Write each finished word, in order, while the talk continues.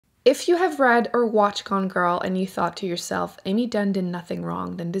If you have read or watched Gone Girl and you thought to yourself, Amy Dunn did nothing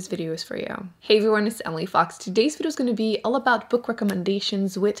wrong, then this video is for you. Hey everyone, it's Emily Fox. Today's video is going to be all about book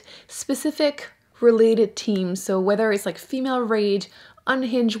recommendations with specific related themes. So whether it's like female rage,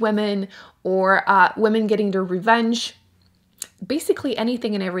 unhinged women, or women getting their revenge, basically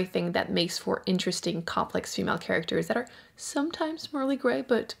anything and everything that makes for interesting, complex female characters that are sometimes morally gray,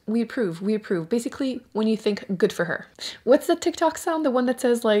 but we approve, we approve. Basically, when you think good for her. What's the TikTok sound? The one that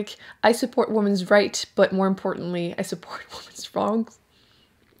says like, I support women's right, but more importantly, I support women's wrongs?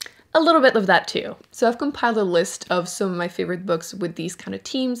 A little bit of that too. So I've compiled a list of some of my favorite books with these kind of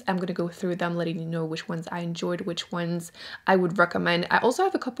themes. I'm going to go through them, letting you know which ones I enjoyed, which ones I would recommend. I also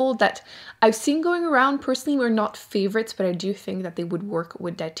have a couple that I've seen going around. Personally, were not favorites, but I do think that they would work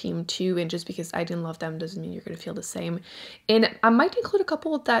with that theme too. And just because I didn't love them doesn't mean you're going to feel the same. And I might include a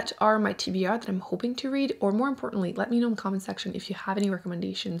couple that are my TBR that I'm hoping to read, or more importantly, let me know in the comment section if you have any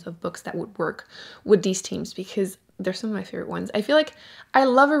recommendations of books that would work with these themes, because they're some of my favorite ones. I feel like I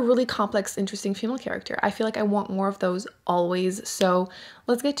love a really complex, interesting female character. I feel like I want more of those always. So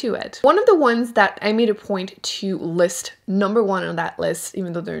let's get to it. One of the ones that I made a point to list number one on that list,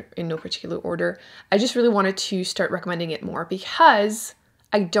 even though they're in no particular order, I just really wanted to start recommending it more because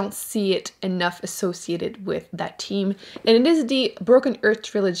I don't see it enough associated with that team. And it is the Broken Earth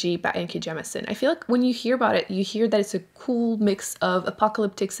trilogy by N.K. Jemisin. I feel like when you hear about it, you hear that it's a cool mix of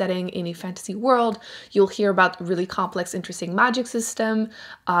apocalyptic setting in a fantasy world. You'll hear about really complex, interesting magic system.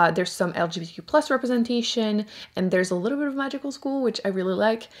 There's some LGBTQ+ representation, and there's a little bit of magical school, which I really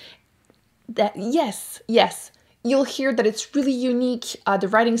like. That, yes. You'll hear that it's really unique. The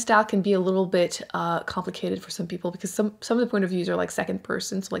writing style can be a little bit complicated for some people because some of the point of views are like second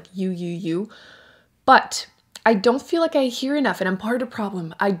person, so like you. But I don't feel like I hear enough, and I'm part of the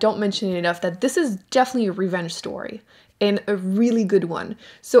problem. I don't mention it enough that this is definitely a revenge story, and a really good one.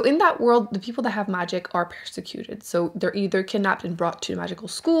 So in that world, the people that have magic are persecuted. So they're either kidnapped and brought to a magical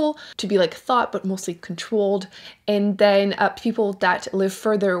school to be like thought, but mostly controlled. And then people that live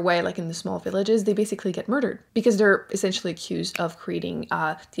further away, like in the small villages, they basically get murdered because they're essentially accused of creating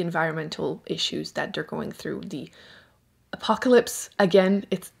the environmental issues that they're going through. The apocalypse, again,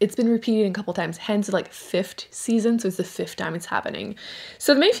 it's been repeated a couple times, hence like 5th season, so it's the 5th time it's happening.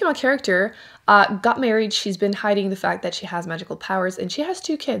 So the main female character got married. She's been hiding the fact that she has magical powers, and she has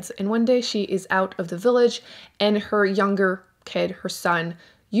 2 kids. And one day she is out of the village, and her younger kid, her son,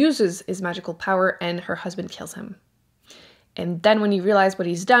 uses his magical power, and her husband kills him. And then when he realizes what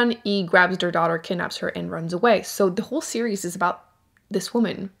he's done, he grabs their daughter, kidnaps her, and runs away. So the whole series is about this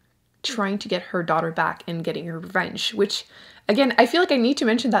woman trying to get her daughter back and getting her revenge, which again, I feel like I need to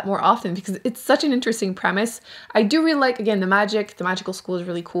mention that more often because it's such an interesting premise. I do really like, again, the magical school is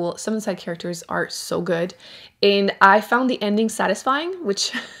really cool. Some of the side characters are so good, and I found the ending satisfying,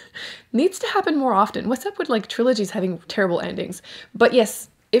 which needs to happen more often. What's up with like trilogies having terrible endings? But yes,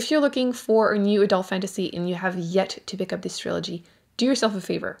 if you're looking for a new adult fantasy and you have yet to pick up this trilogy, do yourself a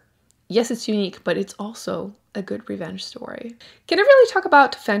favor. Yes, it's unique, but it's also a good revenge story. Can I really talk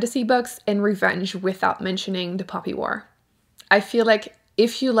about fantasy books and revenge without mentioning the Poppy War? I feel like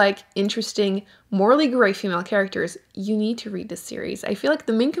if you like interesting, morally gray female characters, you need to read this series. I feel like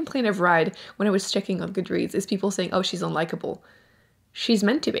the main complaint I've read when I was checking on Goodreads is people saying, oh, she's unlikable. She's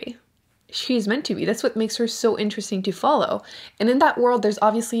meant to be. She's meant to be. That's what makes her so interesting to follow. And in that world, there's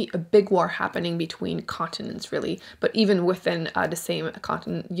obviously a big war happening between continents, really. But even within the same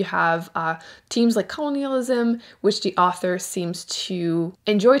continent, you have themes like colonialism, which the author seems to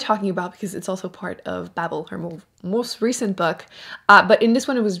enjoy talking about because it's also part of Babel, her most recent book. But in this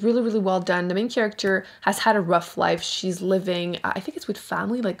one, it was really, really well done. The main character has had a rough life. She's living, I think it's with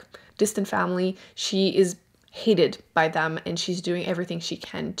family, like distant family. She is hated by them, and she's doing everything she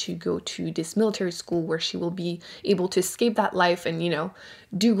can to go to this military school where she will be able to escape that life and, you know,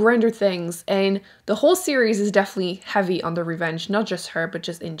 do grander things. And the whole series is definitely heavy on the revenge, not just her, but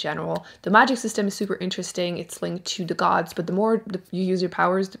just in general. The magic system is super interesting. It's linked to the gods, but the more you use your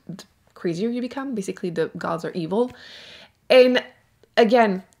powers, the crazier you become. Basically, the gods are evil. And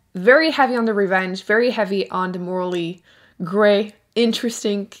again, very heavy on the revenge, very heavy on the morally gray,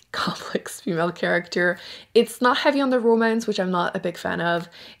 interesting, complex female character. It's not heavy on the romance, which I'm not a big fan of.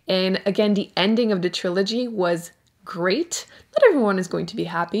 And again, the ending of the trilogy was great. Not everyone is going to be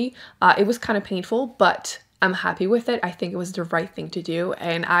happy. It was kind of painful, but I'm happy with it. I think it was the right thing to do,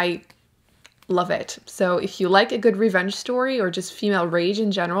 and I love it. So if you like a good revenge story or just female rage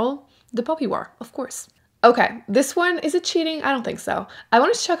in general, the Poppy War, of course. Okay, this one, is it cheating? I don't think so. I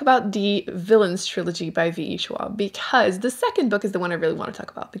wanted to talk about the Villains trilogy by V.E. Schwab because the second book is the one I really want to talk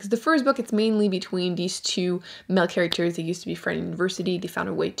about, because the first book, it's mainly between these two male characters. They used to be friends in university. They found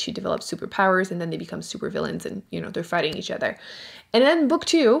a way to develop superpowers, and then they become supervillains, and, you know, they're fighting each other. And then book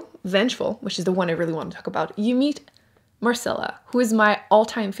 2, Vengeful, which is the one I really want to talk about, you meet Marcella, who is my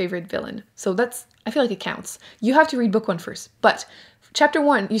all-time favorite villain. So that's, I feel like it counts. You have to read book 1 first, but chapter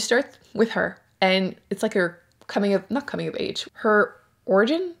 1, you start with her. And it's like her not coming of age, her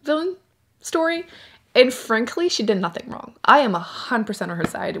origin villain story. And frankly, she did nothing wrong. I am 100% on her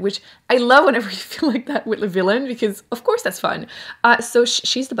side, which I love whenever you feel like that with a villain, because of course that's fun. So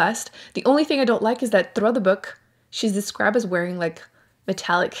she's the best. The only thing I don't like is that throughout the book, she's described as wearing like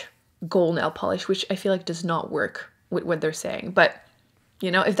metallic gold nail polish, which I feel like does not work with what they're saying. But,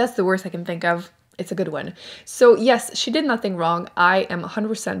 you know, if that's the worst I can think of, it's a good one. So yes, she did nothing wrong. I am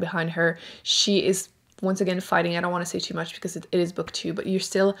 100% behind her. She is, once again, fighting. I don't want to say too much because it is book 2, but you're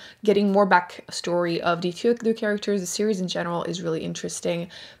still getting more backstory of the two characters. The series in general is really interesting,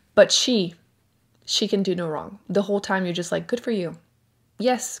 but she can do no wrong. The whole time you're just like, good for you.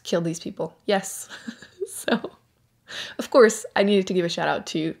 Yes, kill these people. Yes. So, of course, I needed to give a shout out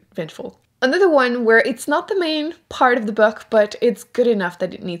to Vengeful. Another one where it's not the main part of the book, but it's good enough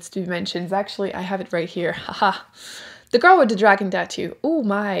that it needs to be mentioned. Actually, I have it right here. Haha. The Girl with the Dragon Tattoo. Oh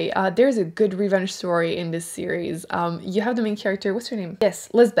my, there's a good revenge story in this series. You have the main character, what's her name? Yes,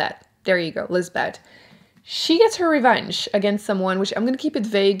 Lisbeth. There you go, Lisbeth. She gets her revenge against someone, which I'm going to keep it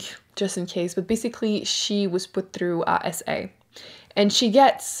vague just in case, but basically she was put through SA. And she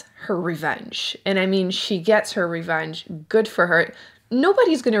gets her revenge. And I mean, she gets her revenge. Good for her.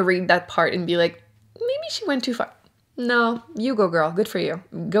 Nobody's going to read that part and be like, maybe she went too far. No, you go, girl. Good for you.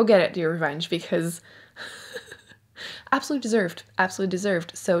 Go get it, your revenge, because absolutely deserved. Absolutely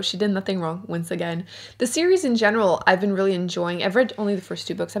deserved. So she did nothing wrong once again. The series in general, I've been really enjoying. I've read only the first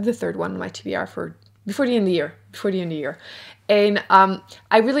 2 books. I have the third one on my TBR for before the end of the year. Before the end of the year. And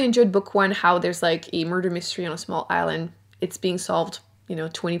I really enjoyed book 1, how there's like a murder mystery on a small island. It's being solved, you know,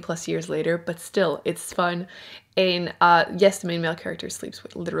 20 plus years later, but still, it's fun. And yes, the main male character sleeps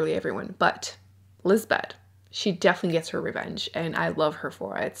with literally everyone, but Lisbeth, she definitely gets her revenge, and I love her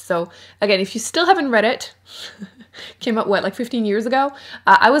for it. So again, if you still haven't read it, came out, what, like 15 years ago?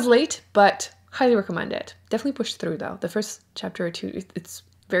 I was late, but highly recommend it. Definitely push through though. The first chapter or 2, it's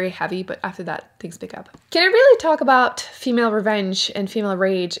very heavy, but after that, things pick up. Can I really talk about female revenge and female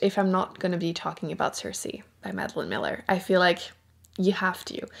rage if I'm not going to be talking about Circe by Madeline Miller? I feel like you have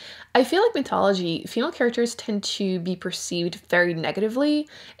to. I feel like mythology, female characters tend to be perceived very negatively,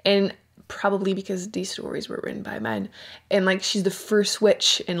 and probably because these stories were written by men. And like, she's the first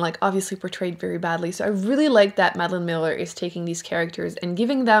witch and like obviously portrayed very badly. So I really like that Madeline Miller is taking these characters and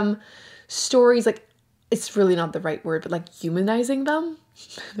giving them stories, like, it's really not the right word, but like humanizing them.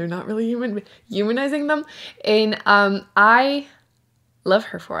 They're not really human, but humanizing them. And I love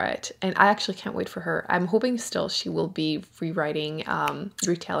her for it, and I actually can't wait for her. I'm hoping still she will be retelling,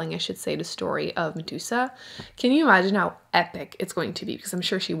 I should say, the story of Medusa. Can you imagine how epic it's going to be? Because I'm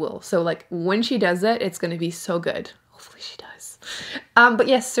sure she will. So like, when she does it, it's going to be so good. Hopefully she does. But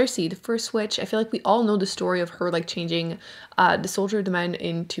yes, Circe, the first witch. I feel like we all know the story of her like changing the soldier of the men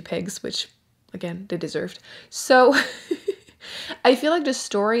into pigs, which again, they deserved. So I feel like the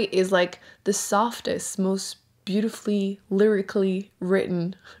story is like the softest, most beautifully, lyrically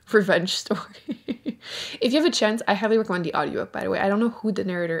written revenge story. If you have a chance, I highly recommend the audiobook, by the way. I don't know who the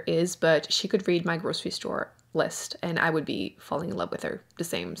narrator is, but she could read my grocery store list and I would be falling in love with her the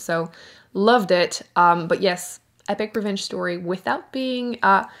same. So loved it. But yes, epic revenge story without being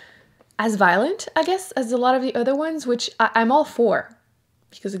as violent, I guess, as a lot of the other ones, which I'm all for,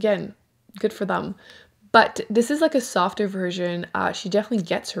 because again, good for them. But this is like a softer version. She definitely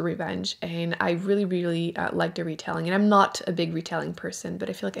gets her revenge, and I really, really like the retelling. And I'm not a big retelling person, but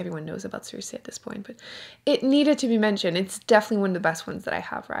I feel like everyone knows about Circe at this point. But it needed to be mentioned. It's definitely one of the best ones that I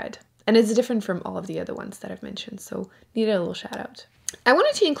have read. And it's different from all of the other ones that I've mentioned, so needed a little shout out. I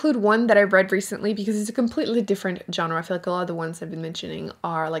wanted to include one that I read recently because it's a completely different genre. I feel like a lot of the ones I've been mentioning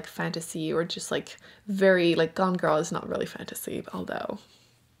are like fantasy or just like very, like Gone Girl is not really fantasy, although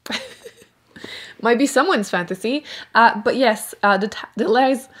might be someone's fantasy. But yes, the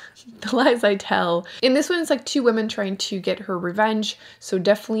lies I tell. In this one, it's like two women trying to get her revenge. So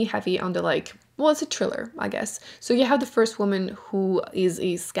definitely heavy on the like, well, it's a thriller, I guess. So you have the first woman who is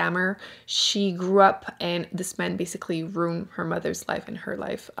a scammer. She grew up and this man basically ruined her mother's life and her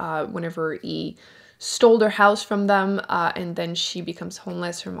life whenever he stole their house from them, and then she becomes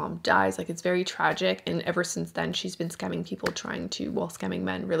homeless. Her mom dies. Like, it's very tragic, and ever since then she's been scamming people, trying to, well, scamming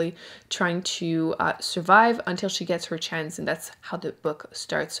men really, trying to survive until she gets her chance. And that's how the book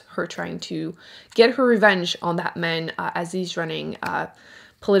starts, her trying to get her revenge on that man as he's running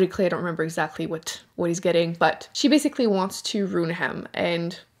politically. I don't remember exactly what he's getting, but she basically wants to ruin him,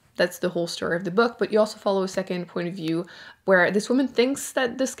 and that's the whole story of the book. But you also follow a second point of view where this woman thinks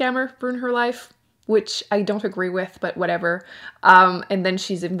that the scammer ruined her life, which I don't agree with, but whatever. And then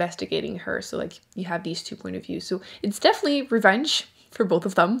she's investigating her. So like you have these two point of views. So it's definitely revenge for both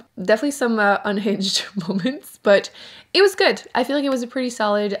of them. Definitely some unhinged moments, but it was good. I feel like it was a pretty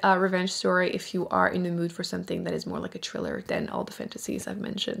solid revenge story if you are in the mood for something that is more like a thriller than all the fantasies I've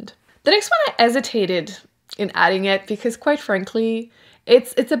mentioned. The next one, I hesitated in adding it because, quite frankly,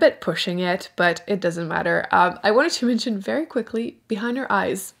 it's a bit pushing it, but it doesn't matter. I wanted to mention very quickly Behind Her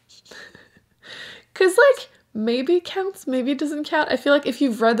Eyes. Because, like, maybe it counts, maybe it doesn't count. I feel like if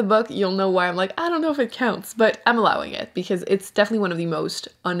you've read the book, you'll know why I'm like, I don't know if it counts, but I'm allowing it because it's definitely one of the most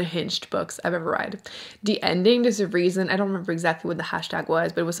unhinged books I've ever read. The ending, there's a reason. I don't remember exactly what the hashtag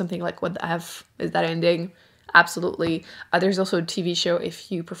was, but it was something like, what the F is that ending? Absolutely. There's also a TV show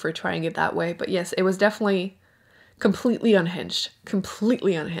if you prefer trying it that way. But yes, it was definitely completely unhinged,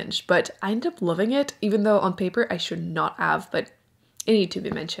 but I ended up loving it, even though on paper I should not have, but it needed to be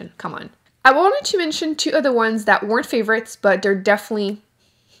mentioned. Come on. I wanted to mention two other ones that weren't favorites, but they definitely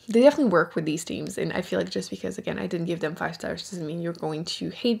work with these themes. And I feel like just because, again, I didn't give them 5 stars doesn't mean you're going to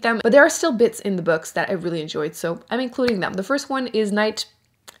hate them, but there are still bits in the books that I really enjoyed, so I'm including them. The first one is Night.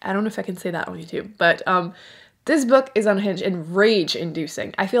 I don't know if I can say that on YouTube, but this book is unhinged and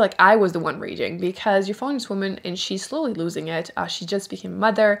rage-inducing. I feel like I was the one raging because you're following this woman and she's slowly losing it. She just became a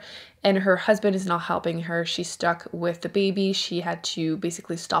mother and her husband is not helping her. She's stuck with the baby. She had to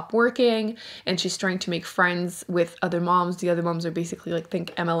basically stop working and she's trying to make friends with other moms. The other moms are basically like,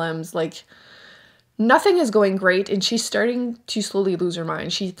 think MLMs, like nothing is going great and she's starting to slowly lose her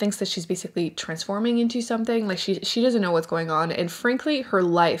mind. She thinks that she's basically transforming into something. Like she doesn't know what's going on. And frankly, her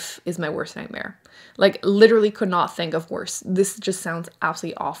life is my worst nightmare. Like literally could not think of worse. This just sounds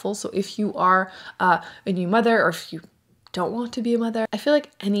absolutely awful. So if you are a new mother or if you don't want to be a mother, I feel like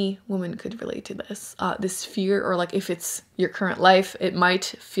any woman could relate to this. This fear, or like if it's your current life, it might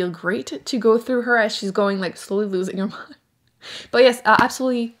feel great to go through her as she's going like slowly losing her mind. But yes,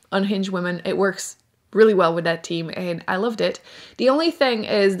 absolutely unhinged women. It works really well with that team and I loved it. The only thing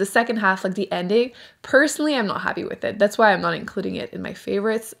is the second half, like the ending, personally I'm not happy with it. That's why I'm not including it in my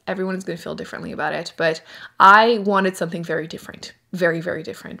favorites. Everyone is going to feel differently about it, but I wanted something very different. Very, very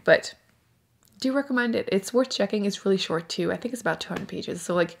different, but do recommend it. It's worth checking. It's really short too. I think it's about 200 pages,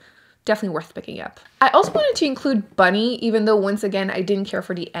 so like definitely worth picking up. I also wanted to include Bunny, even though once again I didn't care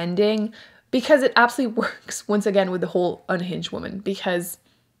for the ending, because it absolutely works once again with the whole unhinged woman, because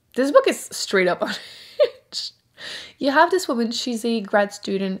this book is straight up unhinged. You have this woman, she's a grad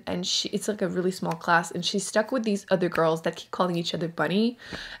student and it's like a really small class and she's stuck with these other girls that keep calling each other Bunny.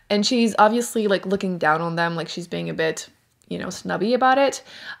 And she's obviously like looking down on them, like she's being a bit, you know, snubby about it.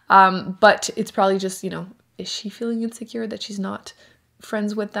 But it's probably just, you know, is she feeling insecure that she's not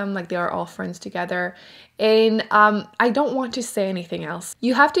friends with them? Like they are all friends together. And I don't want to say anything else.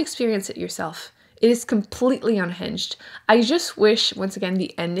 You have to experience it yourself. It is completely unhinged. I just wish, once again,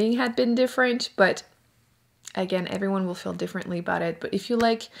 the ending had been different, but again, everyone will feel differently about it. But if you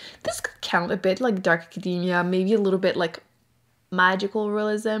like, this could count a bit like dark academia, maybe a little bit like magical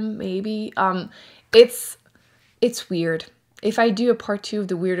realism, maybe. It's weird. If I do a part 2 of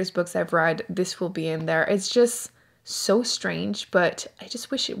the weirdest books I've read, this will be in there. It's just so strange, but I just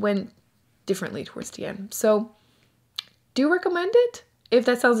wish it went differently towards the end. So do you recommend it if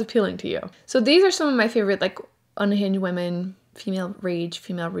that sounds appealing to you? So these are some of my favorite like unhinged women, female rage,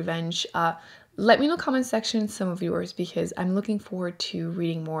 female revenge. Let me know in the comment section some of yours because I'm looking forward to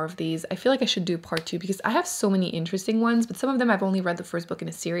reading more of these. I feel like I should do part 2 because I have so many interesting ones, but some of them I've only read the first book in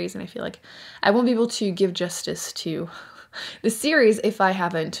a series and I feel like I won't be able to give justice to the series if I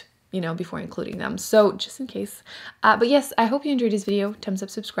haven't, you know, before including them. So just in case. But yes, I hope you enjoyed this video. Thumbs up,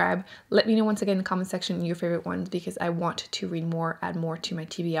 subscribe. Let me know once again in the comment section your favorite ones because I want to read more, add more to my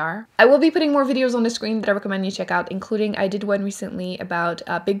TBR. I will be putting more videos on the screen that I recommend you check out, including I did one recently about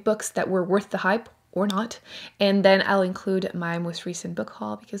big books that were worth the hype or not. And then I'll include my most recent book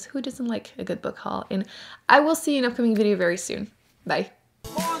haul because who doesn't like a good book haul? And I will see you in an upcoming video very soon. Bye.